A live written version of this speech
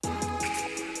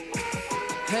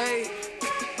Hey.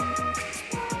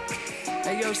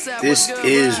 Hey, yo, Seth, This what's good,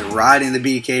 is man? Riding the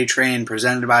BK Train,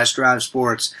 presented by Strive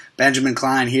Sports. Benjamin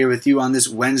Klein here with you on this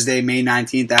Wednesday, May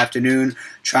 19th afternoon,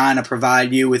 trying to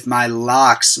provide you with my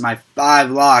locks, my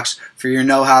 5 locks for your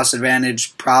No House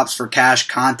Advantage props for cash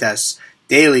contests,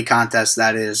 daily contests,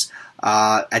 that is.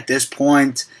 At this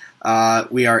point,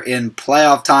 we are in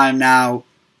playoff time now.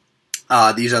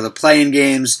 These are the play-in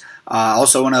games. I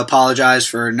also want to apologize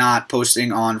for not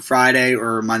posting on Friday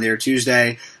or Monday or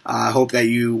Tuesday. I hope that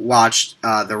you watched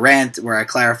the rant where I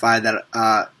clarified that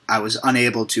I was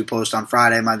unable to post on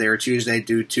Friday, Monday, or Tuesday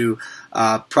due to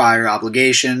prior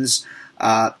obligations.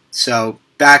 So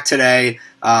back today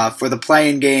for the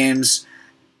play-in games.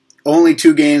 Only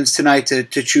 2 games tonight to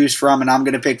choose from, and I'm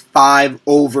going to pick 5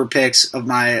 over picks of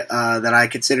my that I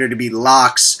consider to be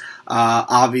locks.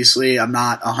 Obviously, I'm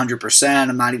not 100%.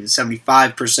 I'm not even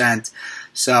 75%.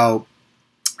 So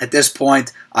at this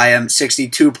point, I am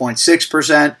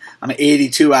 62.6%. I'm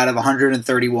 82 out of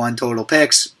 131 total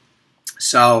picks.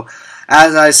 So,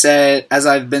 as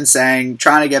I've been saying,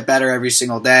 trying to get better every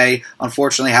single day.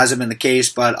 Unfortunately, hasn't been the case,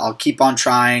 but I'll keep on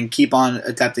trying, keep on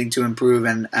attempting to improve,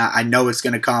 and I know it's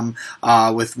going to come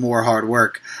with more hard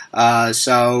work. As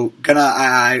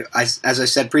I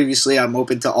said previously, I'm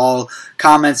open to all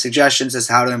comments, suggestions as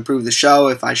to how to improve the show,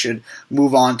 if I should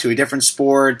move on to a different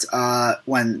sport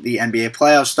when the NBA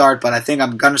playoffs start, but I think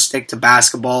I'm going to stick to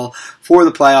basketball for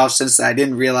the playoffs since I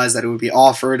didn't realize that it would be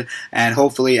offered, and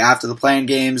hopefully after the play-in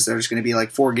games, there's going to be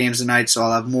like 4 games a night, so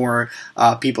I'll have more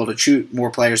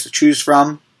more players to choose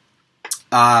from.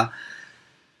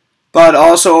 But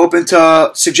also open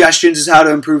to suggestions as how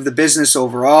to improve the business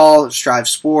overall, Strive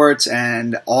Sports,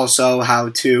 and also how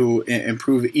to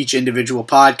improve each individual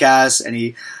podcast.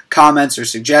 Any comments or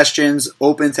suggestions,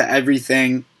 open to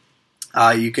everything.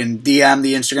 You can DM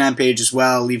the Instagram page as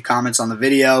well, leave comments on the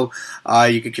video.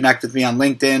 You can connect with me on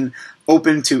LinkedIn.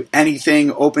 Open to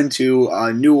anything, open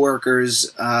to new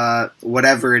workers,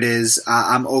 whatever it is.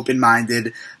 I'm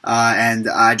open-minded, and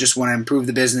I just want to improve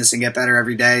the business and get better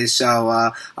every day.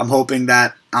 So I'm hoping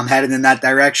that I'm headed in that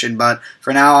direction. But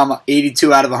for now, I'm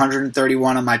 82 out of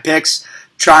 131 on my picks.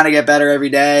 Trying to get better every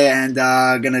day, and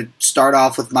going to start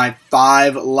off with my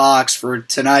 5 locks for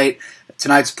tonight.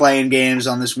 Tonight's play-in games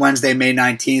on this Wednesday, May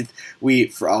 19th.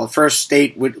 I'll first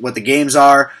state what the games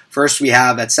are. First, we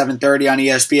have at 7:30 on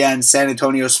ESPN, San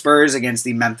Antonio Spurs against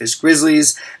the Memphis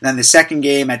Grizzlies. And then the second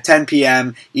game at 10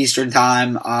 p.m. Eastern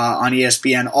Time on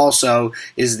ESPN also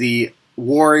is the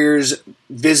Warriors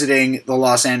visiting the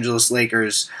Los Angeles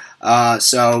Lakers.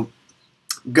 So,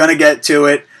 gonna get to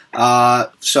it.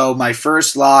 So my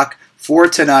first lock for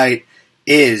tonight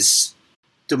is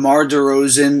DeMar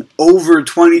DeRozan over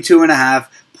 22.5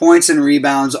 points and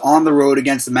rebounds on the road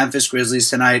against the Memphis Grizzlies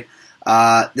tonight.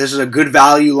 This is a good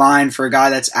value line for a guy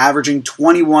that's averaging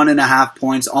 21.5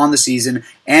 points on the season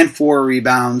and 4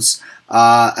 rebounds.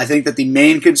 I think that the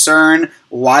main concern,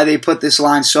 why they put this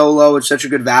line so low at such a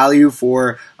good value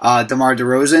for DeMar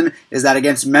DeRozan, is that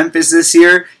against Memphis this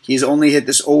year, he's only hit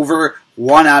this over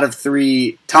 1 out of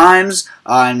 3 times,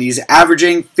 and he's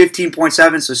averaging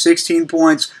 15.7, so 16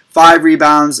 points, 5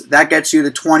 rebounds. That gets you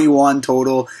to 21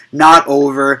 total, not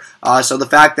over. So the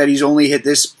fact that he's only hit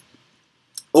this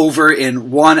over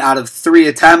in 1 out of 3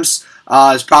 attempts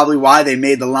is probably why they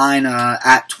made the line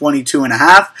at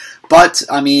 22.5. But,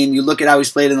 I mean, you look at how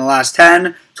he's played in the last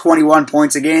 10, 21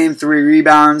 points a game, 3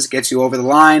 rebounds, gets you over the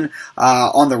line.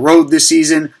 On the road this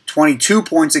season, 22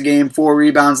 points a game, 4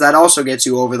 rebounds, that also gets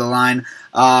you over the line.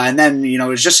 And then,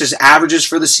 it's just his averages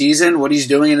for the season, what he's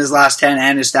doing in his last 10,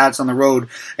 and his stats on the road.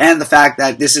 And the fact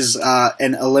that this is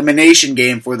an elimination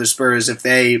game for the Spurs. If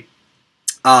they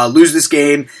lose this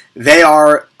game, they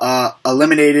are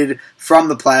eliminated from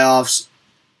the playoffs.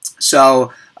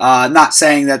 So, not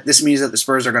saying that this means that the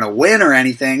Spurs are going to win or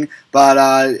anything,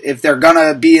 but if they're going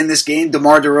to be in this game,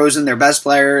 DeMar DeRozan, their best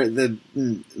player, the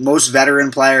most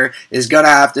veteran player, is going to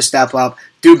have to step up,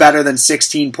 do better than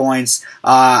 16 points.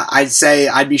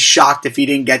 I'd be shocked if he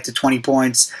didn't get to 20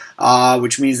 points,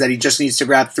 which means that he just needs to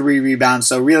grab 3 rebounds,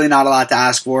 so really not a lot to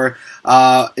ask for.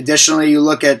 Additionally, you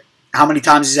look at how many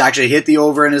times he's actually hit the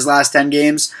over in his last 10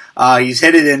 games. He's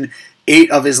hit it in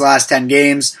 8 of his last 10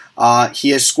 games.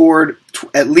 He has scored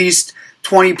at least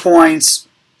 20 points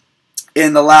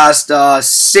in the last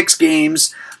 6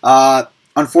 games.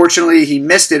 Unfortunately, he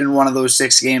missed it in one of those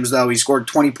 6 games, though. He scored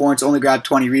 20 points, only grabbed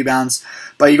 20 rebounds.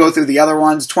 But you go through the other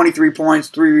ones, 23 points,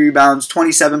 3 rebounds,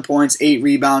 27 points, 8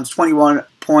 rebounds, 21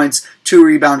 points, 2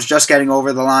 rebounds, just getting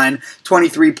over the line,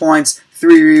 23 points,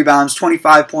 3 rebounds,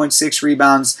 25.6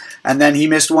 rebounds, and then he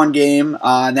missed one game,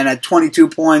 and then at 22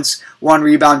 points, 1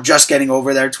 rebound, just getting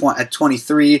over there at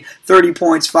 23, 30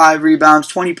 points, 5 rebounds,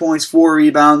 20 points, 4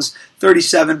 rebounds,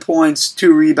 37 points,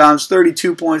 2 rebounds,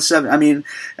 32.7. I mean,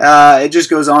 it just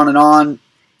goes on and on.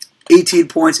 18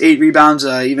 points, 8 rebounds,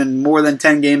 even more than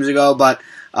 10 games ago, but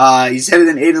he's hit it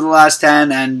in 8 of the last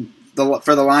 10, and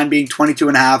for the line being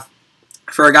 22.5,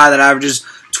 for a guy that averages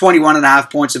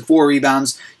 21.5 points and 4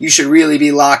 rebounds, you should really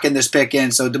be locking this pick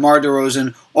in. So DeMar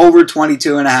DeRozan over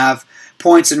 22.5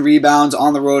 points and rebounds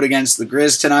on the road against the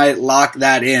Grizz tonight. Lock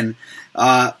that in.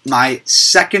 My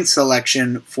second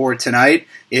selection for tonight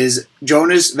is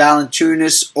Jonas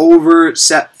Valanciunas over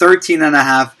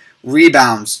 13.5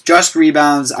 rebounds. Just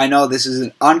rebounds. I know this is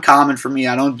uncommon for me.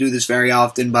 I don't do this very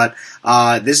often, but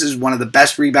this is one of the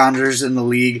best rebounders in the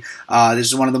league. This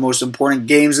is one of the most important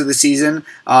games of the season,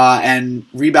 and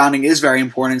rebounding is very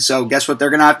important. So guess what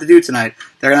they're going to have to do tonight?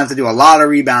 They're going to have to do a lot of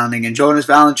rebounding, and Jonas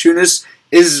Valanciunas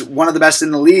is one of the best in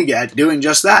the league at doing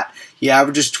just that. He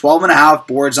averages 12.5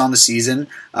 boards on the season,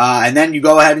 and then you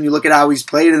go ahead and you look at how he's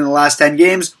played in the last 10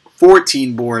 games,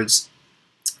 14 boards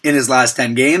in his last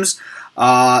 10 games.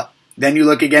 Then you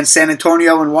look against San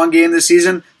Antonio in one game this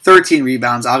season, 13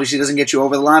 rebounds. Obviously doesn't get you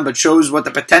over the line, but shows what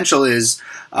the potential is.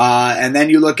 And then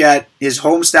you look at his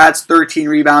home stats, 13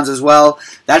 rebounds as well.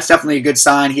 That's definitely a good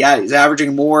sign. He's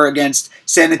averaging more against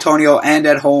San Antonio and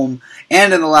at home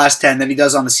and in the last 10 than he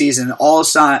does on the season. All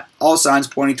signs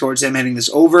pointing towards him hitting this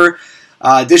over.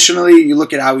 Additionally, you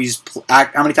look at how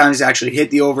many times he's actually hit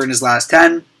the over in his last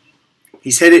 10.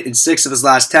 He's hit it in 6 of his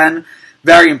last 10.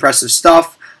 Very impressive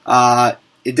stuff.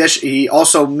 He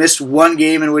also missed one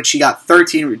game in which he got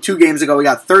 2 games ago, he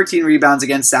got 13 rebounds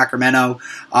against Sacramento.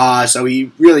 So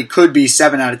he really could be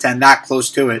 7 out of 10, that close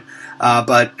to it.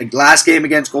 But last game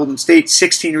against Golden State,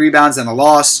 16 rebounds and a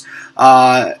loss.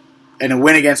 In a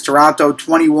win against Toronto,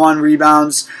 21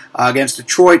 rebounds. Against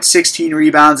Detroit, 16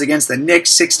 rebounds. Against the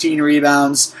Knicks, 16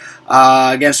 rebounds.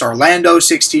 Against Orlando,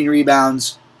 16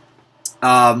 rebounds.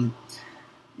 Again,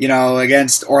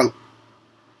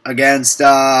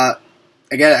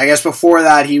 I guess before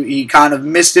that he kind of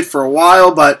missed it for a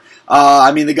while, but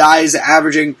the guy is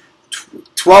averaging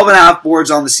 12.5 boards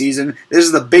on the season. This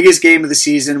is the biggest game of the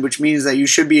season, which means that you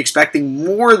should be expecting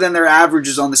more than their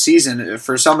averages on the season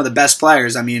for some of the best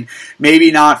players. I mean, maybe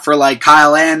not for like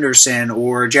Kyle Anderson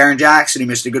or Jaren Jackson, who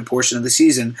missed a good portion of the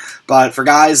season, but for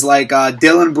guys like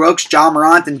Dillon Brooks, Ja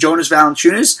Morant, and Jonas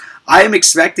Valanciunas, I am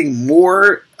expecting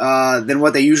more than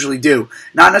what they usually do.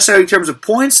 Not necessarily in terms of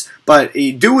points, but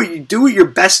you do what you're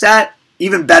best at,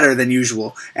 even better than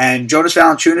usual. And Jonas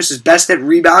Valanciunas is best at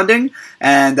rebounding,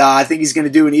 and I think he's going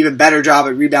to do an even better job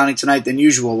at rebounding tonight than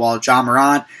usual. While Ja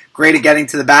Morant, great at getting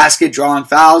to the basket, drawing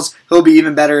fouls, he'll be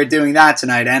even better at doing that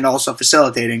tonight and also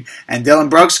facilitating. And Dillon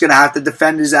Brooks is going to have to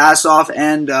defend his ass off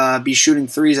and be shooting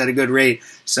threes at a good rate.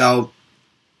 So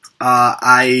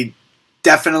I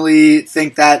definitely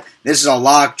think that this is a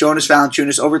lock. Jonas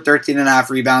Valanciunas over 13.5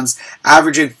 rebounds,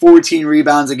 averaging 14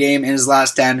 rebounds a game in his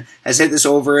last 10, has hit this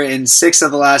over in 6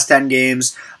 of the last 10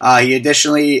 games. He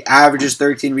additionally averages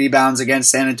 13 rebounds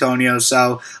against San Antonio,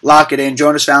 so lock it in.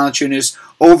 Jonas Valanciunas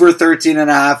over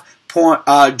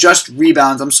 13.5 just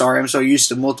rebounds. I'm sorry, I'm so used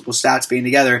to multiple stats being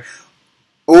together.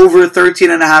 Over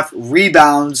 13.5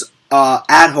 rebounds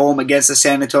at home against the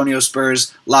San Antonio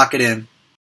Spurs. Lock it in.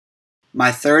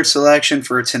 My third selection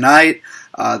for tonight,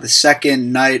 the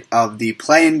second night of the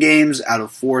play-in games out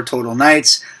of 4 total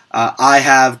nights, I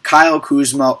have Kyle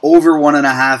Kuzma over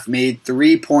 1.5 made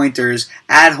 3-pointers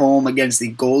at home against the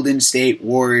Golden State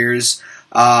Warriors.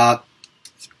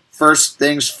 First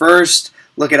things first,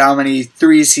 look at how many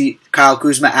threes Kyle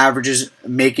Kuzma averages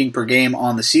making per game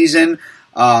on the season.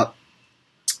 I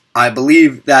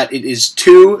believe that it is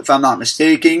 2, if I'm not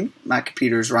mistaken. My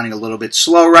computer is running a little bit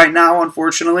slow right now,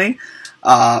 unfortunately.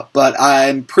 But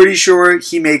I'm pretty sure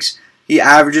he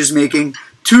averages making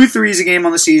 2 threes a game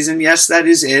on the season. Yes, that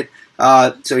is it.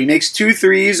 So he makes 2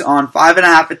 threes on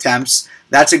 5.5 attempts.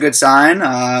 That's a good sign.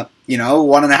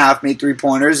 1.5 made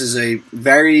 3-pointers is a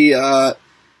very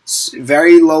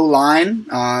low line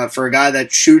for a guy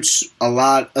that shoots a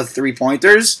lot of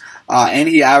 3-pointers. And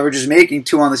he averages making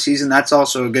 2 on the season. That's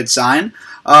also a good sign.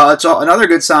 Another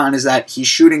good sign is that he's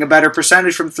shooting a better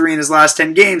percentage from 3 in his last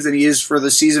 10 games than he is for the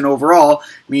season overall,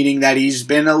 meaning that he's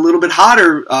been a little bit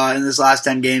hotter in his last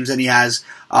 10 games than he has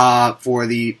for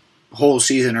the whole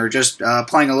season, or just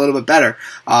playing a little bit better.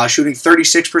 Shooting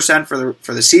 36%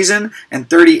 for the season and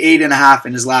 38.5%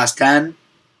 in his last 10.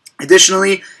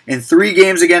 Additionally, in 3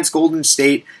 games against Golden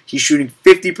State, he's shooting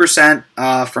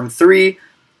 50% from 3,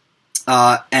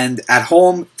 and at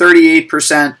home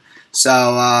 38%.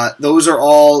 So those are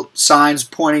all signs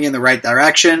pointing in the right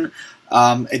direction.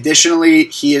 Additionally,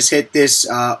 he has hit this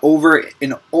over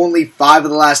in only 5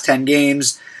 of the last 10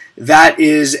 games. That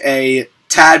is a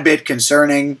tad bit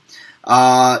concerning,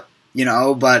 but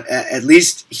at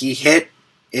least he hit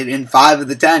it in 5 of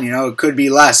the 10. It could be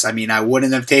less. I mean, I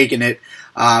wouldn't have taken it.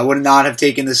 I would not have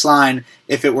taken this line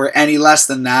if it were any less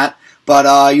than that.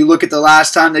 But you look at the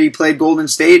last time that he played Golden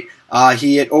State,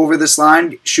 he hit over this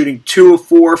line, shooting 2 of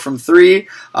 4 from 3.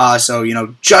 So,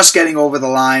 just getting over the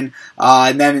line.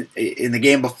 And then in the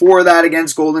game before that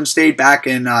against Golden State back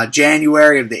in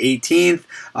January of the 18th,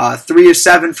 3 of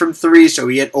 7 from 3. So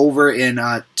he hit over in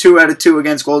 2 out of 2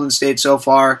 against Golden State so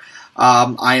far.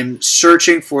 I am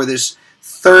searching for this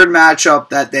third matchup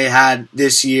that they had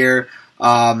this year.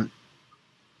 And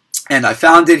I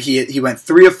found it. He went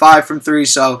 3 of 5 from 3.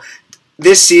 So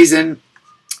this season,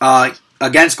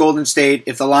 against Golden State,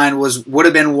 if the line would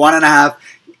have been 1.5,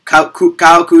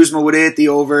 Kyle Kuzma would have hit the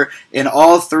over in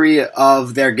all 3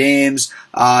 of their games.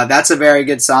 That's a very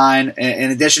good sign. In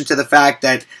addition to the fact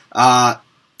that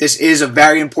this is a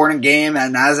very important game,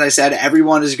 and as I said,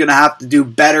 everyone is going to have to do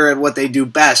better at what they do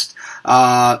best.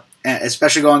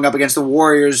 Especially going up against the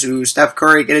Warriors, who Steph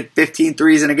Curry can hit 15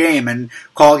 threes in a game and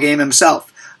call a game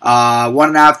himself.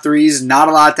 1.5 threes, not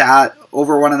a lot to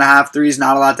over 1.5 threes,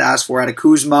 not a lot to ask for out of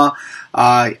Kuzma.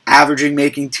 Averaging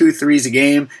making 2 threes a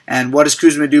game. And what does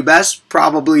Kuzma do best?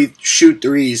 Probably shoot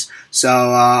threes. So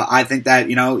I think that,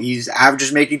 he's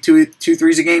averages making two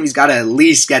threes a game. He's got to at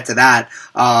least get to that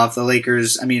if the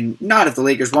Lakers, not if the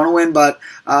Lakers want to win, but,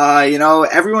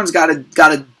 everyone's got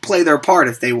to play their part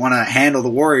if they want to handle the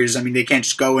Warriors. They can't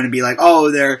just go in and be like, oh,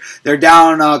 they're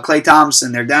down Klay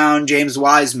Thompson, they're down James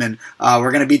Wiseman,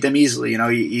 we're going to beat them easily.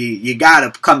 You got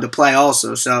to come to play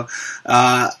also. So,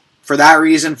 for that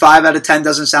reason, 5 out of 10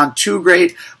 doesn't sound too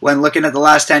great when looking at the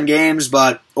last 10 games,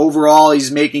 but overall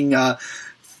he's making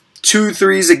 2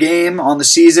 threes a game on the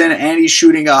season, and he's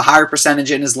shooting a higher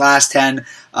percentage in his last 10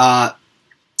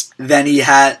 than he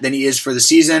is for the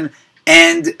season.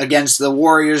 And against the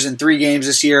Warriors in 3 games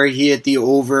this year, he hit the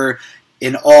over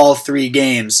in all 3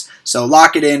 games. So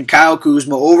lock it in. Kyle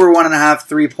Kuzma, over 1.5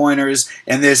 3-pointers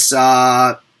in this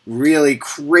really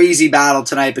crazy battle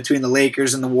tonight between the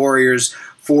Lakers and the Warriors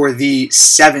for the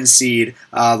 7 seed.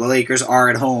 The Lakers are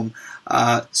at home.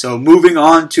 So moving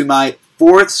on to my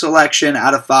 4th selection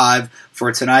out of 5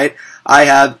 for tonight, I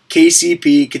have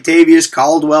KCP, Kentavious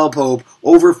Caldwell-Pope,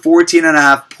 over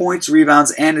 14.5 points,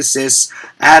 rebounds, and assists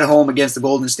at home against the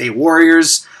Golden State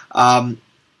Warriors.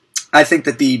 I think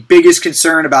that the biggest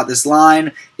concern about this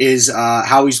line is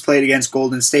how he's played against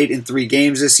Golden State in 3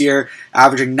 games this year,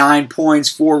 averaging 9 points,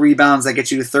 4 rebounds, that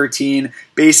gets you to 13,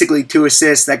 basically 2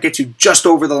 assists, that gets you just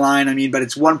over the line, but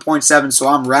it's 1.7, so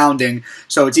I'm rounding,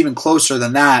 so it's even closer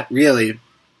than that, really.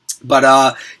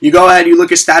 But you go ahead, you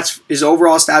look at stats, his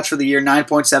overall stats for the year,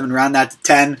 9.7, round that to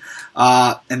 10,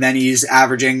 and then he's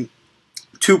averaging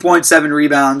 2.7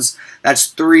 rebounds. That's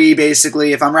 3,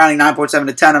 basically. If I'm rounding 9.7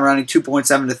 to 10, I'm rounding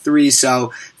 2.7 to 3,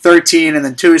 so 13, and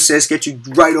then 2 assists get you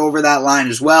right over that line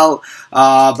as well.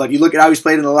 But you look at how he's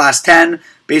played in the last 10,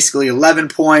 basically 11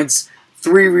 points,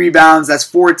 3 rebounds, that's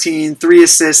 14, 3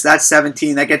 assists, that's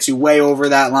 17. That gets you way over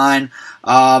that line.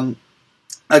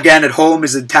 Again, at home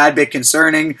is a tad bit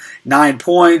concerning. 9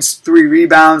 points, 3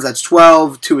 rebounds, that's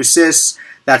 12, 2 assists,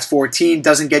 that's 14.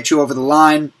 Doesn't get you over the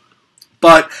line.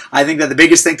 But I think that the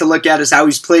biggest thing to look at is how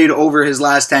he's played over his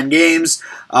last 10 games.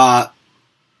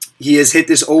 He has hit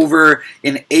this over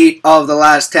in 8 of the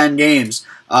last 10 games.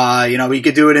 He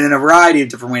could do it in a variety of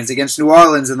different ways. Against New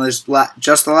Orleans in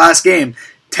just the last game,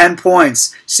 10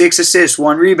 points, 6 assists,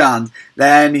 1 rebound.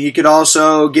 Then he could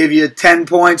also give you 10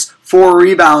 points, 4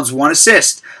 rebounds, 1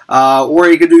 assist. Or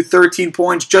he could do 13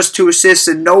 points, just 2 assists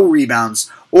and no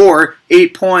rebounds. Or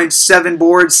 8 points, 7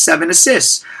 boards, 7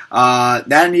 assists.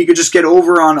 Then you could just get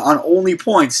over on only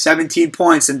points, 17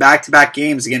 points in back-to-back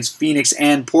games against Phoenix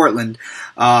and Portland.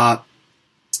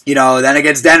 Then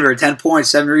against Denver, 10 points,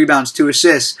 7 rebounds, 2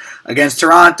 assists. Against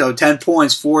Toronto, 10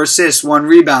 points, 4 assists, 1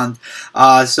 rebound.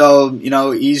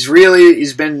 He's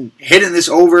been hitting this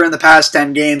over in the past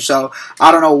 10 games, so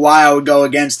I don't know why I would go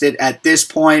against it at this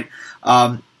point.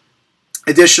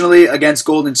 Additionally, against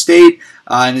Golden State,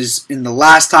 in the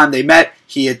last time they met,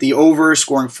 he hit the over,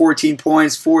 scoring 14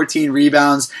 points, 14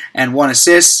 rebounds, and 1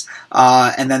 assist.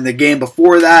 And then the game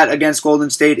before that against Golden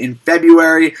State in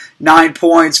February, 9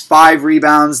 points, 5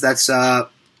 rebounds, that's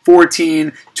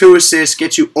 14, 2 assists,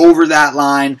 gets you over that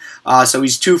line. So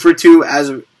he's 2 for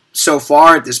 2 so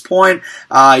far at this point.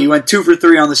 He went 2 for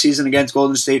 3 on the season against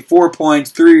Golden State, 4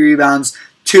 points, 3 rebounds,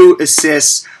 2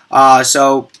 assists.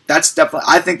 So that's definitely,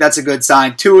 I think that's a good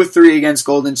sign. 2 of 3 against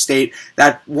Golden State.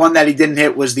 That one that he didn't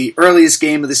hit was the earliest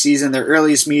game of the season, their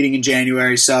earliest meeting in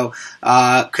January. So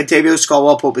Kentavious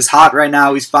Caldwell-Pope is hot right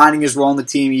now. He's finding his role in the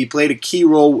team. He played a key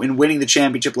role in winning the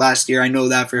championship last year. I know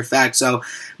that for a fact. So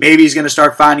maybe he's going to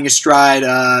start finding his stride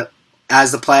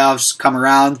as the playoffs come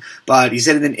around. But he's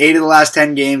hit it in 8 of the last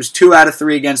 10 games, 2 out of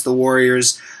 3 against the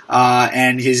Warriors.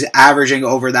 And he's averaging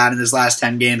over that in his last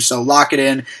 10 games. So lock it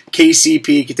in.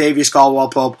 KCP, Kentavious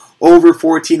Caldwell-Pope, over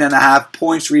 14.5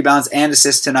 points, rebounds, and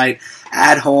assists tonight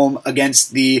at home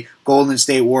against the Golden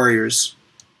State Warriors.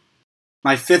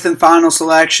 My 5th and final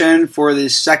selection for the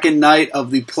second night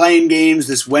of the play-in games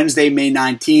this Wednesday, May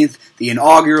 19th, the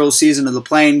inaugural season of the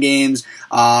play-in games.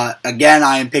 Again,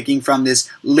 I am picking from this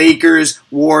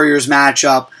Lakers-Warriors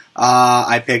matchup.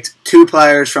 I picked 2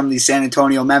 players from the San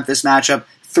Antonio-Memphis matchup,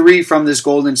 3 from this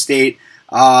Golden State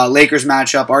Lakers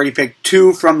matchup. Already picked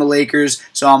 2 from the Lakers,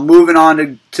 so I'm moving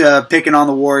on to picking on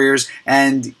the Warriors,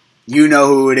 and you know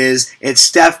who it is. It's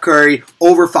Steph Curry,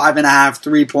 over 5.5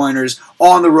 3-pointers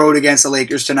on the road against the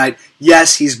Lakers tonight.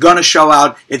 Yes, he's going to show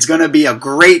out. It's going to be a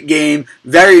great game,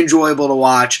 very enjoyable to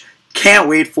watch. Can't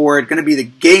wait for it. Going to be the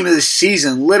game of the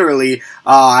season, literally.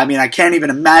 I can't even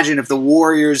imagine if the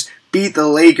Warriors beat the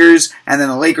Lakers, and then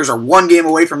the Lakers are 1 game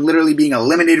away from literally being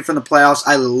eliminated from the playoffs.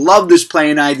 I love this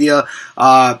play-in idea.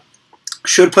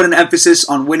 Should put an emphasis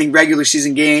on winning regular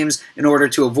season games in order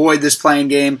to avoid this play-in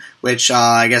game, which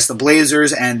I guess the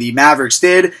Blazers and the Mavericks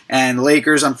did, and the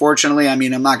Lakers, unfortunately, I'm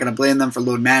not going to blame them for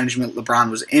load management.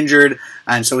 LeBron was injured,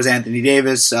 and so was Anthony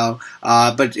Davis. So,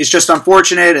 but it's just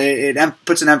unfortunate. It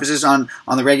puts an emphasis on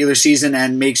the regular season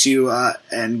and makes you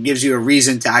and gives you a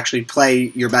reason to actually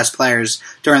play your best players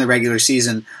during the regular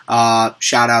season.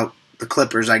 Shout out the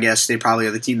Clippers, I guess. They probably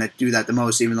are the team that do that the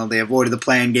most, even though they avoided the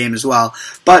play-in game as well.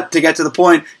 But to get to the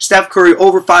point, Steph Curry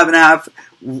over 5.5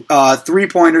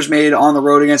 3-pointers made on the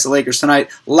road against the Lakers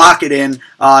tonight. Lock it in.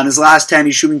 In his last 10,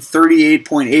 he's shooting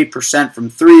 38.8%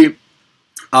 from 3.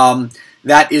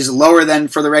 That is lower than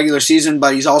for the regular season,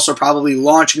 but he's also probably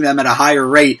launching them at a higher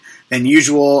rate than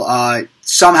usual.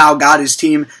 Somehow got his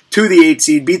team to the 8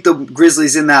 seed, beat the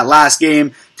Grizzlies in that last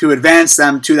game to advance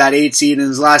them to that 8 seed in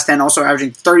his last 10, also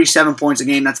averaging 37 points a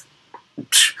game. That's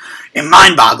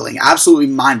mind-boggling, absolutely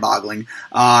mind-boggling.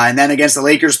 And then against the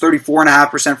Lakers,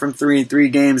 34.5% from 3 in 3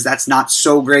 games. That's not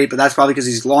so great, but that's probably because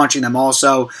he's launching them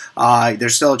also.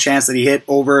 There's still a chance that he hit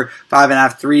over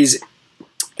 5.5 threes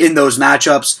in those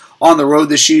matchups. On the road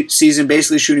this season,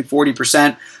 basically shooting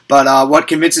 40%. But what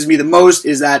convinces me the most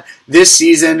is that this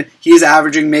season he is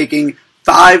making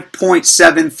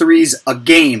 5.7 threes a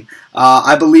game.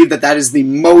 I believe that is the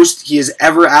most he has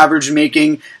ever averaged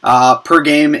making per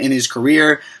game in his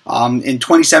career. In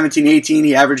 2017-18,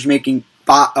 he averaged making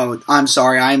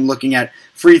I'm looking at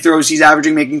free throws. He's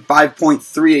averaging making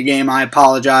 5.3 a game. I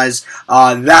apologize.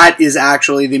 That is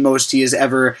actually the most he has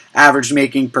ever averaged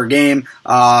making per game.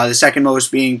 The second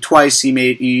most being twice he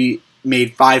made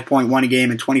 5.1 a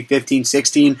game in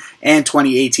 2015-16 and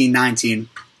 2018-19.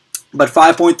 But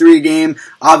 5.3 a game,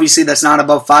 obviously that's not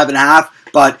above 5.5,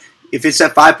 but if it's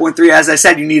at 5.3, as I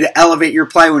said, you need to elevate your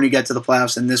play when you get to the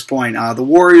playoffs in this point. The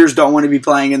Warriors don't want to be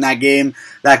playing in that game.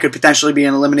 That could potentially be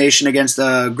an elimination against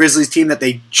the Grizzlies team that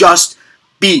they just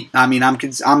beat. I'm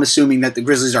assuming that the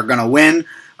Grizzlies are going to win.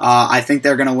 I think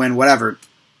they're going to win whatever.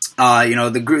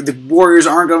 The Warriors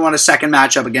aren't going to want a second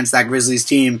matchup against that Grizzlies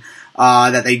team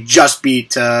that they just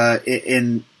beat to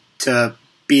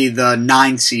be the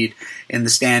 9 seed in the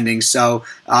standings. So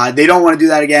they don't want to do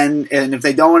that again. And if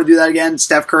they don't want to do that again,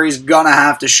 Steph Curry's going to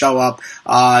have to show up,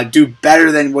 do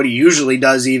better than what he usually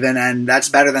does even, and that's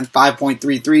better than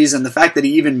 5.3 threes. And the fact that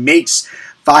he even makes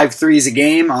 5 threes a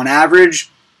game on average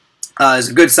is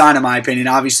a good sign in my opinion.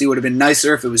 Obviously, it would have been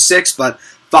nicer if it was 6, but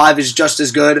 5 is just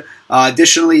as good.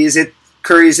 Additionally,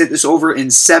 Curry's hit this over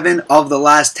in 7 of the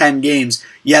last 10 games.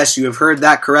 Yes, you have heard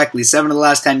that correctly. 7 of the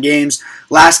last 10 games.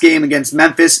 Last game against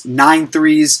Memphis, 9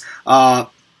 threes.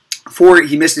 4,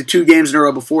 he missed it 2 games in a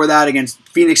row before that against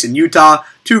Phoenix and Utah.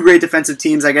 2 great defensive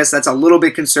teams. I guess that's a little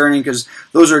bit concerning because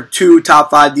those are 2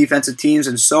 top 5 defensive teams,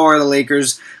 and so are the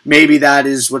Lakers. Maybe that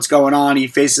is what's going on. He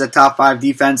faces a top 5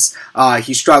 defense.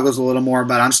 He struggles a little more,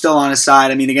 but I'm still on his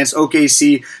side. Against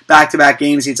OKC, back-to-back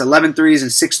games, he hits 11 threes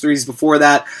and 6 threes before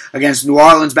that. Against New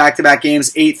Orleans, back-to-back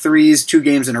games, 8 threes, 2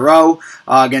 games in a row.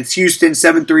 Against Houston,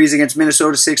 7 threes. Against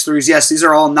Minnesota, 6 threes. Yes, these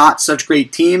are all not such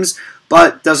great teams,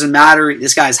 but doesn't matter.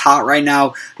 This guy's hot right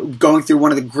now, going through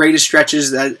one of the greatest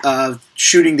stretches that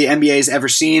shooting the NBA has ever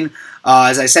seen.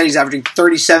 As I said, he's averaging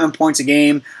 37 points a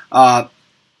game.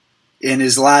 in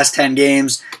his last 10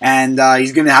 games, and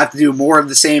he's going to have to do more of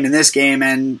the same in this game,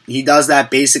 and he does that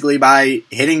basically by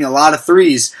hitting a lot of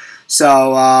threes.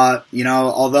 So,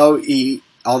 although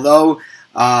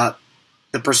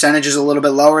the percentage is a little bit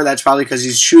lower, that's probably because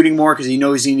he's shooting more, because he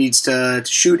knows he needs to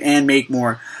shoot and make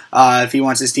more if he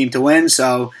wants his team to win.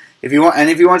 So, if he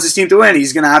wants his team to win,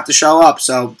 he's going to have to show up.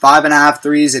 So 5.5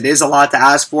 threes, it is a lot to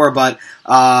ask for, but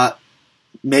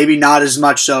maybe not as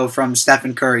much so from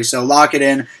Stephen Curry. So lock it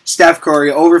in. Steph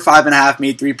Curry over 5.5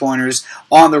 made 3-pointers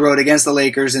on the road against the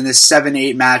Lakers in this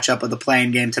 7-8 matchup of the play-in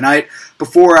game tonight.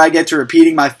 Before I get to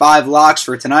repeating my 5 locks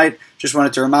for tonight, just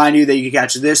wanted to remind you that you can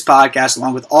catch this podcast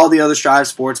along with all the other Strive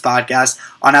Sports podcasts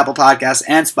on Apple Podcasts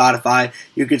and Spotify.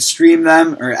 You could stream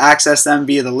them or access them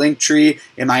via the link tree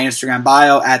in my Instagram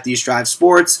bio at @TheStrive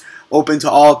Sports. Open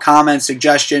to all comments,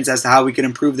 suggestions as to how we can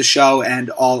improve the show and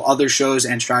all other shows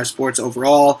and Strive Sports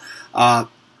overall.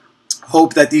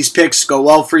 Hope that these picks go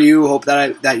well for you. Hope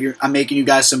that I'm making you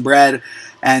guys some bread.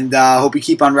 And hope you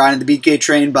keep on riding the BK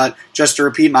train. But just to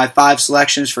repeat my 5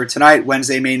 selections for tonight,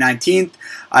 Wednesday, May 19th,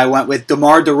 I went with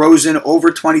DeMar DeRozan over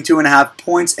 22.5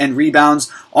 points and rebounds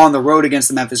on the road against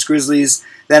the Memphis Grizzlies.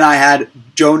 Then I had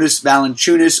Jonas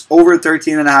Valanciunas over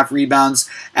 13.5 rebounds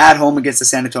at home against the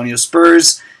San Antonio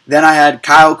Spurs. Then I had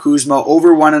Kyle Kuzma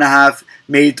over 1.5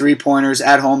 made 3-pointers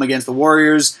at home against the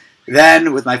Warriors.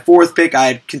 Then with my 4th pick, I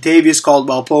had Kentavious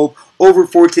Caldwell-Pope over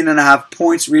 14.5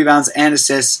 points, rebounds, and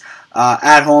assists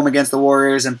at home against the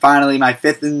Warriors. And finally, my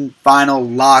 5th and final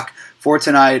lock for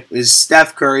tonight is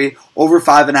Steph Curry over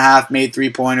 5.5 made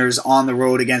 3-pointers on the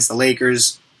road against the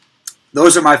Lakers.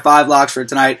 Those are my 5 locks for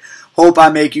tonight. Hope I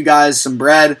make you guys some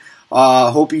bread.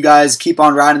 Hope you guys keep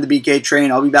on riding the BK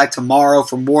train. I'll be back tomorrow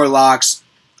for more locks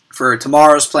for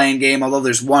tomorrow's playing game. Although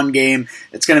there's one game,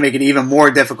 it's going to make it even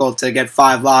more difficult to get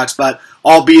 5 locks. But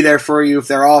I'll be there for you if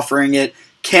they're offering it.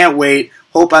 Can't wait.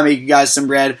 Hope I make you guys some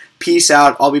bread. Peace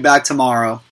out. I'll be back tomorrow.